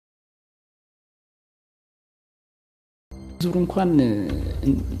ዙር እንኳን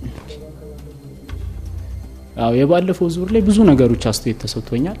አው የባለፈው ዙር ላይ ብዙ ነገሮች አስተያየት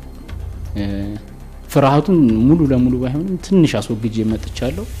ተሰጥቶኛል ፍርሃቱን ሙሉ ለሙሉ ባይሆንም ትንሽ አስወግጄ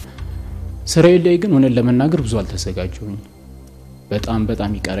መጥቻለሁ ስራዬ ላይ ግን ሆነ ለመናገር ብዙ አልተዘጋጀሁኝ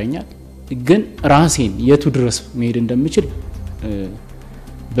በጣም ይቀረኛል ግን ራሴን የቱ ድረስ መሄድ እንደምችል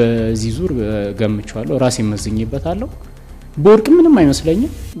በዚህ ዙር ገምቻለሁ ራሴን መዝኝበታለሁ ቦርቅ ምንም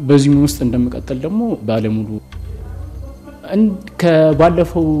አይመስለኝም በዚህ ውስጥ እንደምቀጥል ደግሞ ባለሙሉ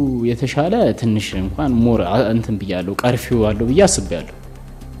ከባለፈው የተሻለ ትንሽ እንኳን ሞር እንትን ብያለሁ ቀርፊው አለው በያስባለሁ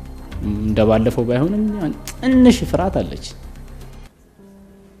እንደባለፈው ባይሆንም ትንሽ ፍርሃት አለች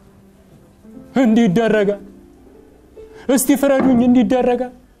እንዲደረጋ እስቲ ፍረዱኝ እንዲደረጋ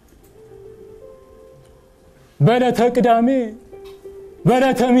በለተ ቅዳሜ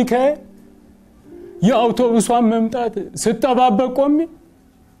በለተ ሚካኤል የአውቶቡሷን መምጣት ስጠባበቅ ቆሜ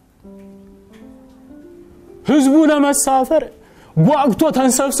ህዝቡ ለመሳፈር ጓግቶ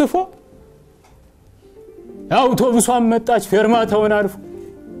ተንሰብስፎ አውቶቡሷን መጣች ፌርማታውን አልፎ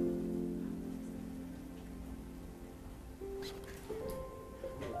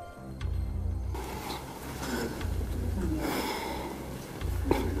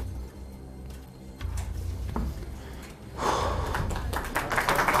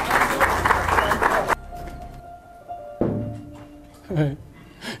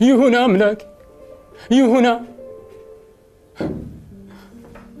ይሁን አምላክ ይሁን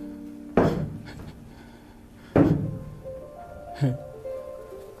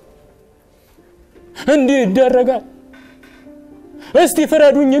እንዲደረጋል እስቲ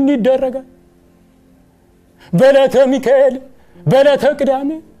ፍረዱኝ እንዲደረጋል በለተ ሚካኤል በለተ ቅዳሜ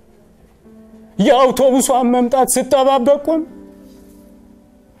የአውቶቡሷን መምጣት ስጠባበቅም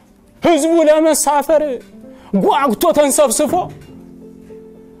ህዝቡ ለመሳፈር ጓግቶ ተንሰብስፎ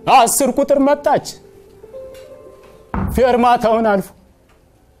 10 ቁጥር መጣች ፌርማታውን አልፎ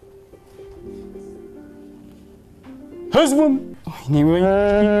ህዝቡም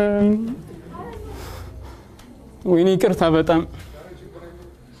ወይኔ ይቅርታ በጣም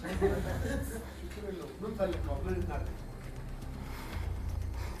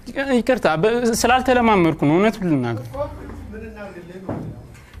ይቅርታ ስላልተለማመድኩ ነው እውነቱን ልናገር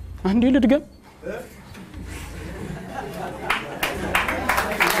አንዴ ልድገም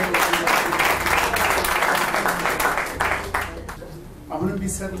አሁን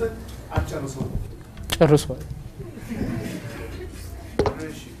ቢሰጥ አጨርሰው ጨርሰው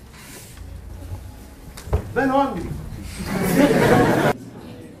እሺ በነዋን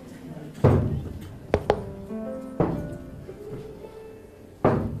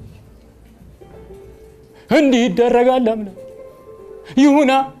እንዲህ ይደረጋል አምላክ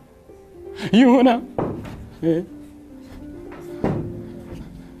ይሁና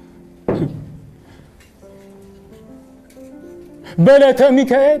በለተ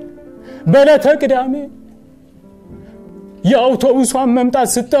ሚካኤል በለተ ቅዳሜ የአውቶቡሷን መምጣት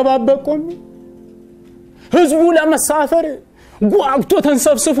ስጠባበቅም ህዝቡ ለመሳፈር ጓግቶ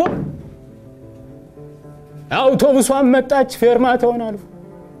ተንሰብስፎ አውቶቡሷን መጣች ፌርማታውን አልፎ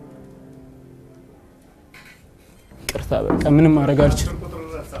ቅርታ በቃ ምንም ማድረግ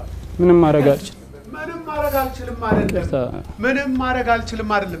አልችልም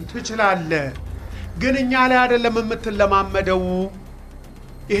አይደለም ትችላለህ ግን እኛ ላይ አይደለም የምትለማመደው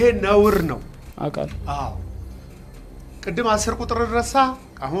ይሄ ነውር ነው አቃል አዎ ቅድም 10 ቁጥር ረሳ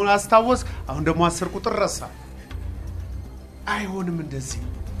አሁን አስታወስ አሁን ደግሞ 10 ቁጥር ረሳ አይሆንም እንደዚህ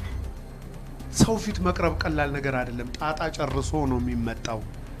ሰው ፊት መቅረብ ቀላል ነገር አይደለም ጣጣ ጨርሶ ነው የሚመጣው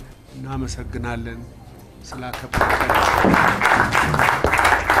እና መሰግናለን ስላከበረ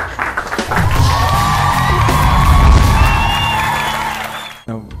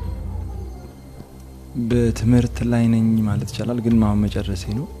በትምህርት ላይ ነኝ ማለት ይችላል ግን ማው መጨረሴ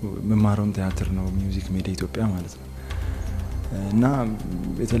ነው መማሩን ቲያትር ነው ሚውዚክ ሜዲ ኢትዮጵያ ማለት ነው እና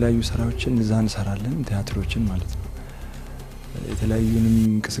የተለያዩ ስራዎችን እዛ እንሰራለን ቲያትሮችን ማለት ነው የተለያዩንም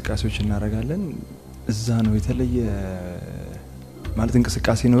እንቅስቃሴዎችን እናደርጋለን እዛ ነው የተለየ ማለት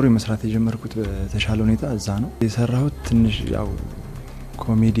እንቅስቃሴ ኖር መስራት የጀመርኩት በተሻለ ሁኔታ እዛ ነው የሰራሁት ትንሽ ያው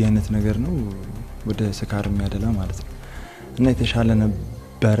ኮሜዲ አይነት ነገር ነው ወደ ስካር የሚያደላ ማለት ነው እና የተሻለ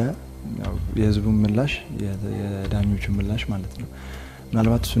ነበረ ያው የህዝቡ ምላሽ የዳኞቹ ምላሽ ማለት ነው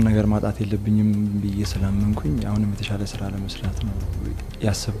ምናልባት እሱ ነገር ማጣት የለብኝም ብዬ ሰላምንኩኝ አሁንም የተሻለ ስራ ለመስራት ነው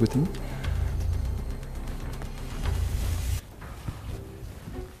ያሰብኩት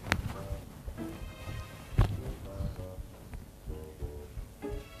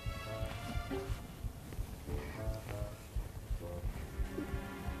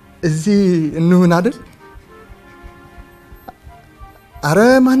እዚህ እንሁን አይደል አረ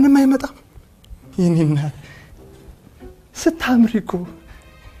ማንንም አይመጣም ይሄንና ስታምሪኮ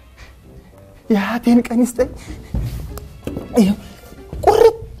ያቴን ቀንስተኝ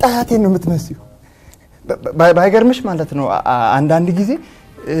ቁርጥ አያቴን ነው የምትመስዩ ባይገርምሽ ማለት ነው አንዳንድ ጊዜ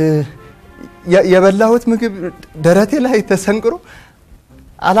የበላሁት ምግብ ደረቴ ላይ ተሰንቅሮ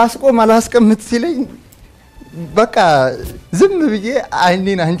አላስቀምጥ ሲለኝ በቃ ዝም ብዬ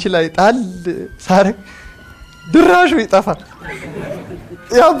አይኔን አንቺ ላይ ጣል ሳረግ ድራሹ ይጠፋል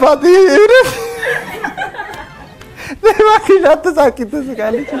ያባቴ እውነት ለማኪና ተሳኪት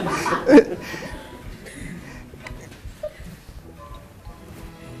ተስቃለች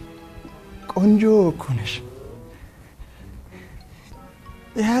ቆንጆ እኮ ነሽ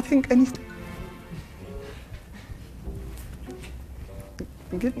ያቴን ቀንስት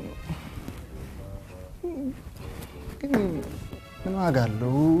ግን ምን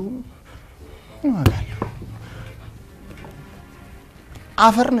ዋጋለው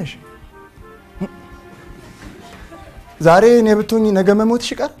አፈር ነሽ ዛሬ እኔ ብትሆኚ ነገ መሞትሽ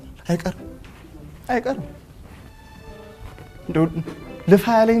አይቀርም እንደው ልፋ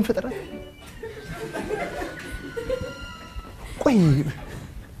ያለኝ ፍጥረት ቆይ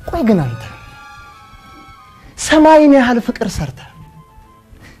ግን አንተ ሰማይን ያህል ፍቅር ሰርተ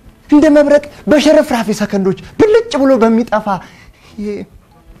እንደ መብረቅ በሸረፍራፊ ሰከንዶች ብልጭ ብሎ በሚጠፋ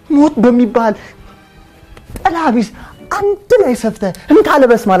ሞት በሚባል ጠላቢስ አንድ ላይ ሰፍተ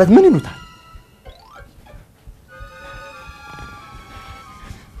እንታለበስ ማለት ምን ይሉታል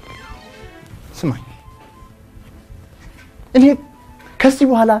ስማኝ እኔ ከዚህ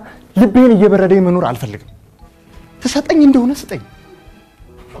በኋላ ልቤን እየበረደኝ መኖር አልፈልግም ተሰጠኝ እንደሆነ ስጠኝ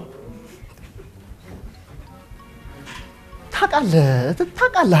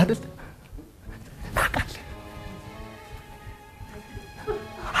ታቃለህ አይደል ታቃለህ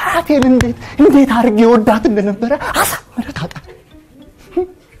አቴን እንዴት አርጌ ወዳት እንደነበረ አሳምረህ ታቃለህ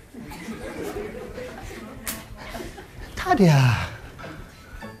ታዲያ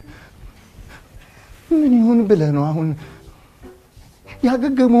ምን ይሁን ብለህ ነው አሁን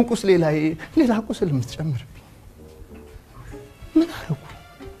ያገገመው ቁስሌ ላይ ሌላ ቁስል የምትጨምርብኝ ምን አረጉ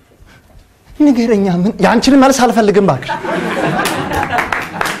ንገረኛ ምን ያንቺን መልስ አልፈልግም ባክሽ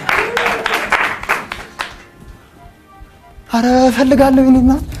አረ ፈልጋለሁ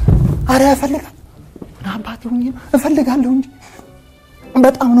እኔና አረ ፈልጋለሁ አባቴ ሆኜ እፈልጋለሁ እንጂ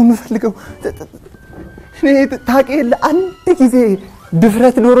በጣም ነው የምፈልገው እኔ ታውቂያለህ አንድ ጊዜ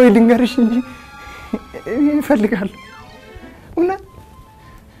ድፍረት ኖሮ ይድንገርሽ እንጂ እፈልጋለሁ እና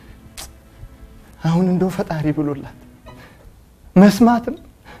አሁን እንደው ፈጣሪ ብሎላት መስማትም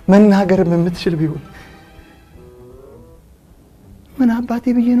መናገርም የምትችል ቢሆን ምን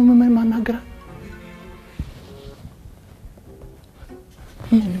አባቴ ብዬ ነው ማናገራት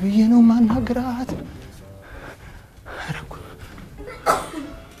ምን ብዬ ነው ማናገራት አረኩ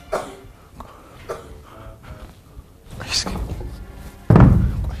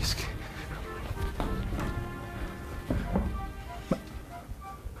ቆይስኪ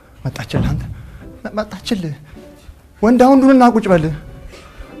መጣችልህ ወንድ አሁንዱንና ቁጭ በል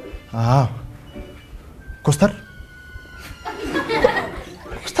ኮስተር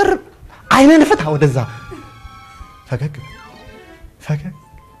አይነን ፍታ ወደዛ ፈገግ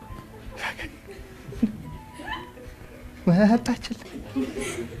መጣችልህ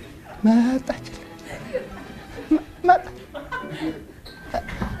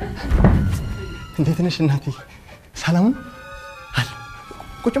እንዴት ነሽ እናቴ ሰላም አለ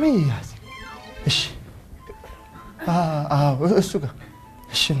ቁጭ በይ እሺ እሱ ጋር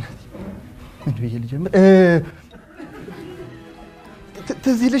እሺ እናቴ ምን ብዬ ልጀምር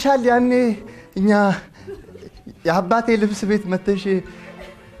ትዝ ይልሻል ያኔ እኛ የአባቴ ልብስ ቤት መተሽ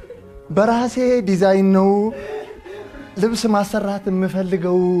በራሴ ዲዛይን ነው ልብስ ማሰራት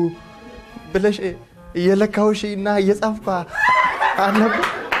የምፈልገው ብለሽ እየለካውሽና እየጻፍኳ አልነበር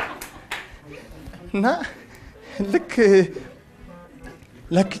እና ልክ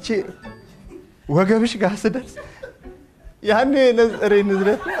ለክቼ ወገብሽ ጋር ስደርስ ያኔ ነዘረኝ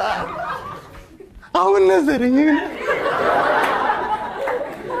ንዝረት አሁን ነዘረኝ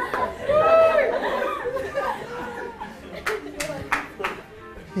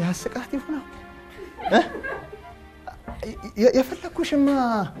ያስቃት ይሆናል የፈለኩሽማ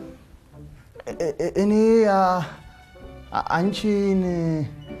እኔ አንቺን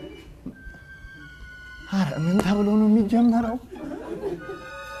አረ ምን ተብሎ ነው የሚጀመረው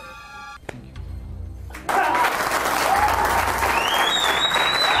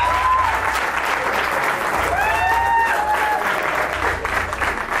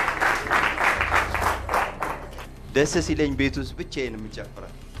ደስ ሲለኝ ቤት ውስጥ ብቻዬን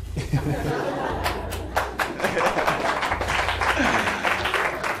የምጨፍረው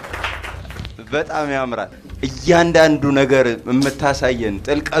በጣም ያምራል እያንዳንዱ ነገር የምታሳየን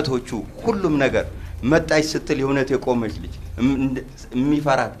ጥልቀቶቹ ሁሉም ነገር መጣች ስትል የሆነት የቆመች ልጅ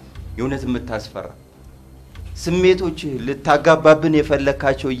የሚፈራት የሆነት የምታስፈራ ስሜቶች ልታጋባብን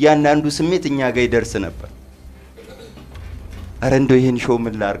የፈለካቸው እያንዳንዱ ስሜት እኛ ጋር ይደርስ ነበር አረ እንደው ይሄን ሾው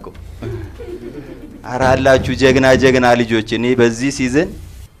ምን ላርገው አራላችሁ ጀግና ልጆች እኔ በዚህ ሲዝን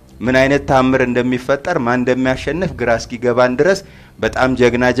ምን አይነት ታምር እንደሚፈጠር ማን እንደሚያሸንፍ ግራ እስኪገባን ድረስ በጣም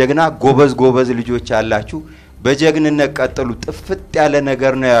ጀግና ጎበዝ ልጆች አላችሁ በጀግንነት ቀጥሉ ጥፍጥ ያለ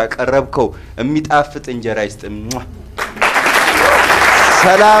ነገር ነው ያቀረብከው የሚጣፍጥ እንጀራ ይስጥም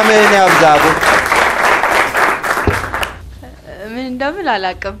ሰላምን ያብዛቡ ምን እንደብል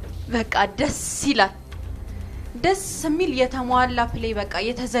አላቅም በቃ ደስ ይላል ደስ የሚል የተሟላ ፕሌይ በቃ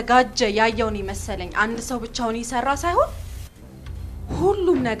የተዘጋጀ ያየውን ይመስለኝ አንድ ሰው ብቻውን ይሰራ ሳይሆን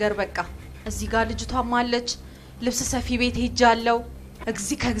ሁሉም ነገር በቃ እዚህ ጋር ልጅቷ ማለች ልብስ ሰፊ ቤት ሄጃለው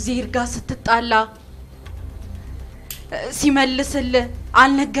ከእግዚአብሔር ጋር ስትጣላ ሲመልስል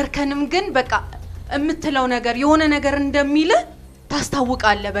አልነገርከንም ግን በቃ እምትለው ነገር የሆነ ነገር እንደሚል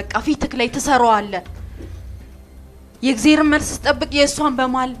ታስታውቃለ በቃ ፊትክ ላይ ተሰራዋለ የእግዚአብሔር መልስ ተጠብቅ የሷን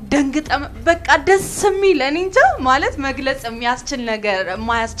በማል ደንግጠ በቃ ደስ የሚል እኔ እንጃ ማለት መግለጽ የሚያስችል ነገር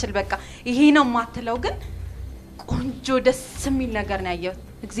የማያስችል በቃ ይሄ ነው ማትለው ግን ቆንጆ ደስ የሚል ነገር ነው ያየው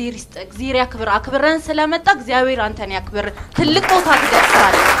እግዚአብሔር ያክብር አክብረን ስለመጣ እግዚአብሔር አንተን ያክብር ትልቅ ቦታ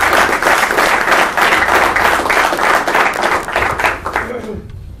ትደርሳለ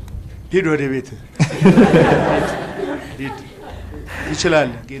ሂድ ወደ ቤት ሂድ ይችላል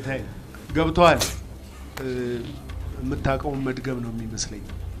ጌታዬ ገብቷል የምታቀው መድገም ነው የሚመስለኝ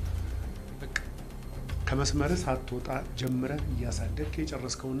በቃ ከመስመርስ አትወጣ ጀምረ ያሳደክ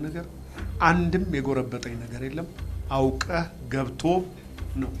የጨረስከው ነገር አንድም የጎረበጠኝ ነገር የለም አውቀህ ገብቶ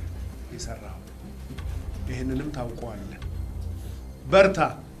ነው የሰራው ይሄንንም ታውቀዋለህ በርታ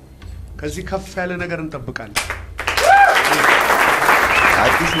ከዚህ ከፍ ያለ ነገር እንጠብቃለን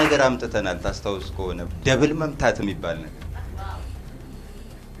አዲስ ነገር አምጥተናል ታስታውስ ከሆነ ደብል መምታት የሚባል ነገር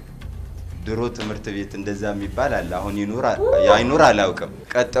ድሮ ትምህርት ቤት እንደዛ የሚባል አለ አሁን ይኑር አላውቅም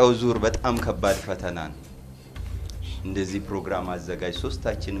ቀጣው ዙር በጣም ከባድ ፈተና ነው እንደዚህ ፕሮግራም አዘጋጅ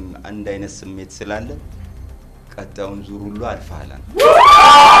ሶስታችንም አንድ አይነት ስሜት ስላለ ቀጣውን ዙር ሁሉ አልፋላን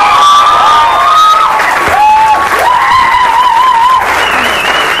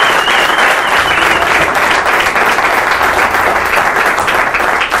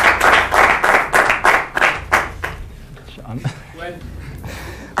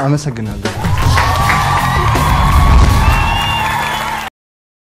አመሰግናለሁ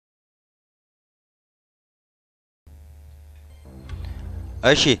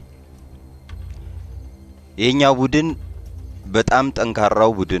እሺ የኛው ቡድን በጣም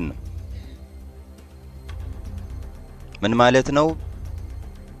ጠንካራው ቡድን ነው ምን ማለት ነው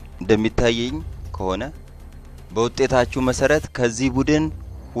እንደሚታየኝ ከሆነ በውጤታችሁ መሰረት ከዚህ ቡድን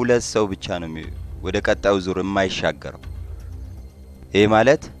ሁለት ሰው ብቻ ነው ወደ ቀጣዩ ዙር የማይሻገረው ይሄ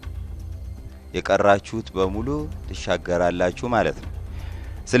ማለት የቀራችሁት በሙሉ ተሻገራላችሁ ማለት ነው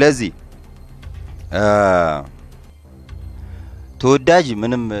ስለዚህ ተወዳጅ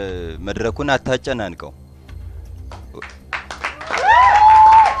ምንም መድረኩን አታጨናንቀው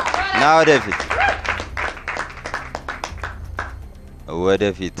ና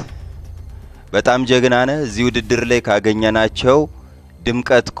ወደፊት በጣም ጀግና ነህ እዚህ ውድድር ላይ ካገኘናቸው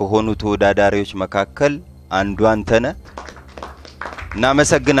ድምቀት ከሆኑ ተወዳዳሪዎች መካከል አንዱ አንተ ነህ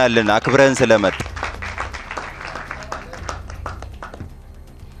እናመሰግናለን አክብረን ስለመጣ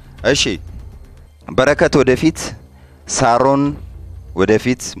እሺ በረከት ወደፊት ሳሮን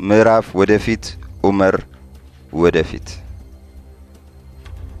ወደፊት ምዕራፍ ወደፊት ዑመር ወደፊት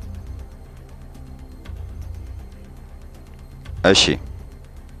እሺ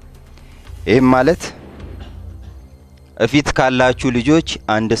ይሄም ማለት እፊት ካላችሁ ልጆች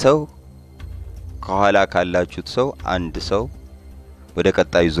አንድ ሰው ከኋላ ካላችሁት ሰው አንድ ሰው ወደ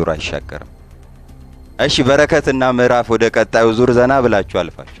ቀጣዩ ዙር አይሻገርም እሺ በረከትና ምዕራፍ ወደ ቀጣዩ ዙር ዘና ብላችሁ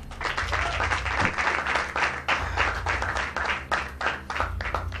አልፋችሁ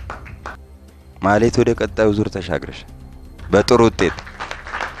ማለት ወደ ቀጣዩ ዙር ተሻግረሽ በጥሩ ውጤት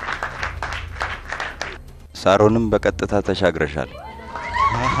ሳሮንም በቀጥታ ተሻግረሻል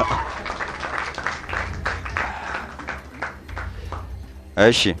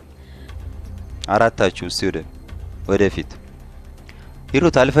እሺ አራታችሁ እስቲ ወደፊት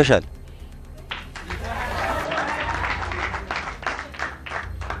ሂሩት አልፈሻል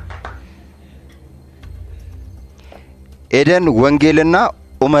ኤደን ወንጌልና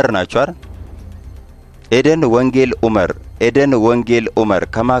ዑመር ናቸው አይደል ኤደን ወንጌል ዑመር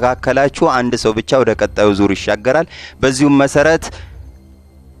ከማጋከላችሁ አንድ ሰው ብቻ ወደ ቀጣዩ ዙር ይሻገራል በዚሁም መሰረት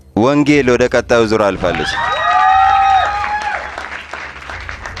ወንጌል ወደ ቀጣዩ ዙር አልፋለች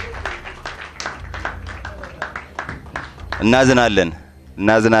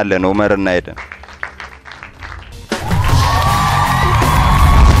እናዝናለን ዑመርና ሄደን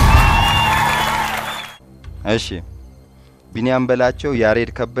እሺ ቢኒያም በላቸው ያሬድ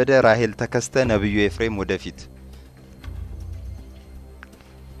ከበደ ራሄል ተከስተ ነብዩ ኤፍሬም ወደፊት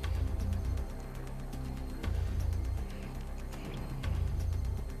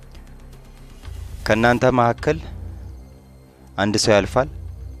ከናንተ መሐከል አንድ ሰው ያልፋል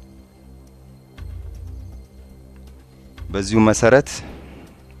በዚሁ መሰረት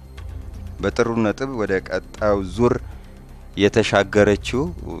በጥሩ ነጥብ ወደ ቀጣው ዙር የተሻገረችው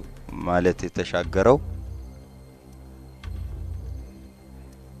ማለት የተሻገረው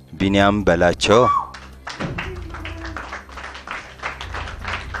ቢኒያም በላቸው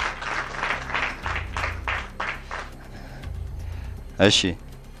እሺ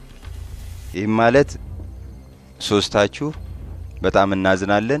ይህ ማለት ሶስታችሁ በጣም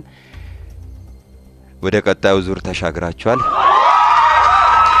እናዝናለን ወደ ቀጣዩ ዙር ተሻግራችኋል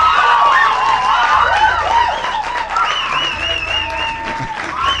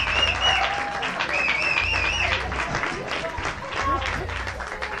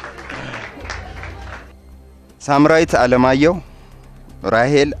ሳምራዊት አለማየሁ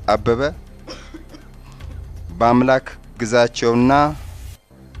ራሄል አበበ በአምላክ ግዛቸውና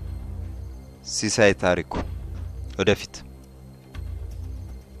ሲሳይ ታሪኩ ወደፊት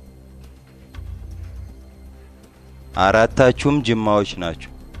አራታችሁም ጅማዎች ናችሁ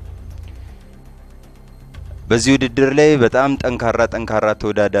በዚህ ውድድር ላይ በጣም ጠንካራ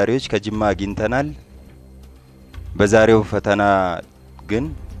ተወዳዳሪዎች ከጅማ አግኝተናል በዛሬው ፈተና ግን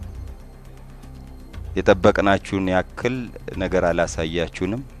የጠበቅናችሁን ያክል ነገር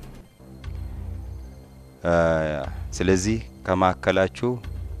አላሳያችሁንም ስለዚህ ከማከላችሁ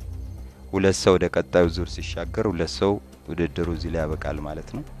ሁለት ሰው ወደ ቀጣዩ ዙር ሲሻገር ሁለት ሰው ውድድሩ እዚህ ላይ ያበቃል ማለት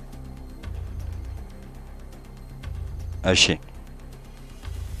ነው እሺ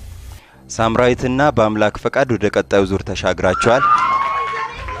ሳምራዊትና በአምላክ ፈቃድ ወደ ቀጣዩ ዙር ተሻግራችኋል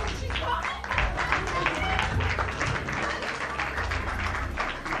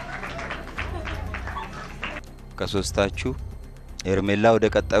ከሶስታችሁ ኤርሜላ ወደ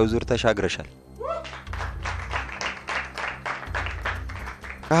ቀጣዩ ዙር ተሻግረሻል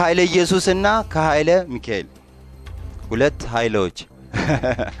ከኃይለ ኢየሱስና ከኃይለ ሚካኤል ሁለት ኃይሎች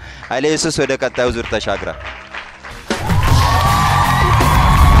ኃይለ ኢየሱስ ወደ ቀጣዩ ዙር ተሻግራ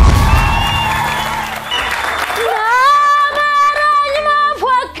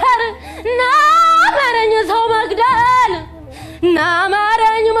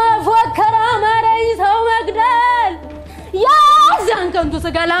ናማረኝ መፎከር አማረኝ ሰው መግደል ያዛን ከንቱ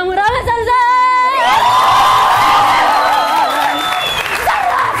ሰጋላሙራ መሰልሰል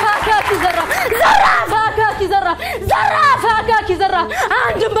ዘራፋ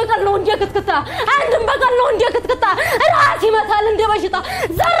አንድም በቀል ነው እንደ ክትክታ ራስ ይመታል እንደ በሽታ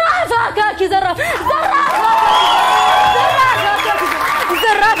ዘራፋ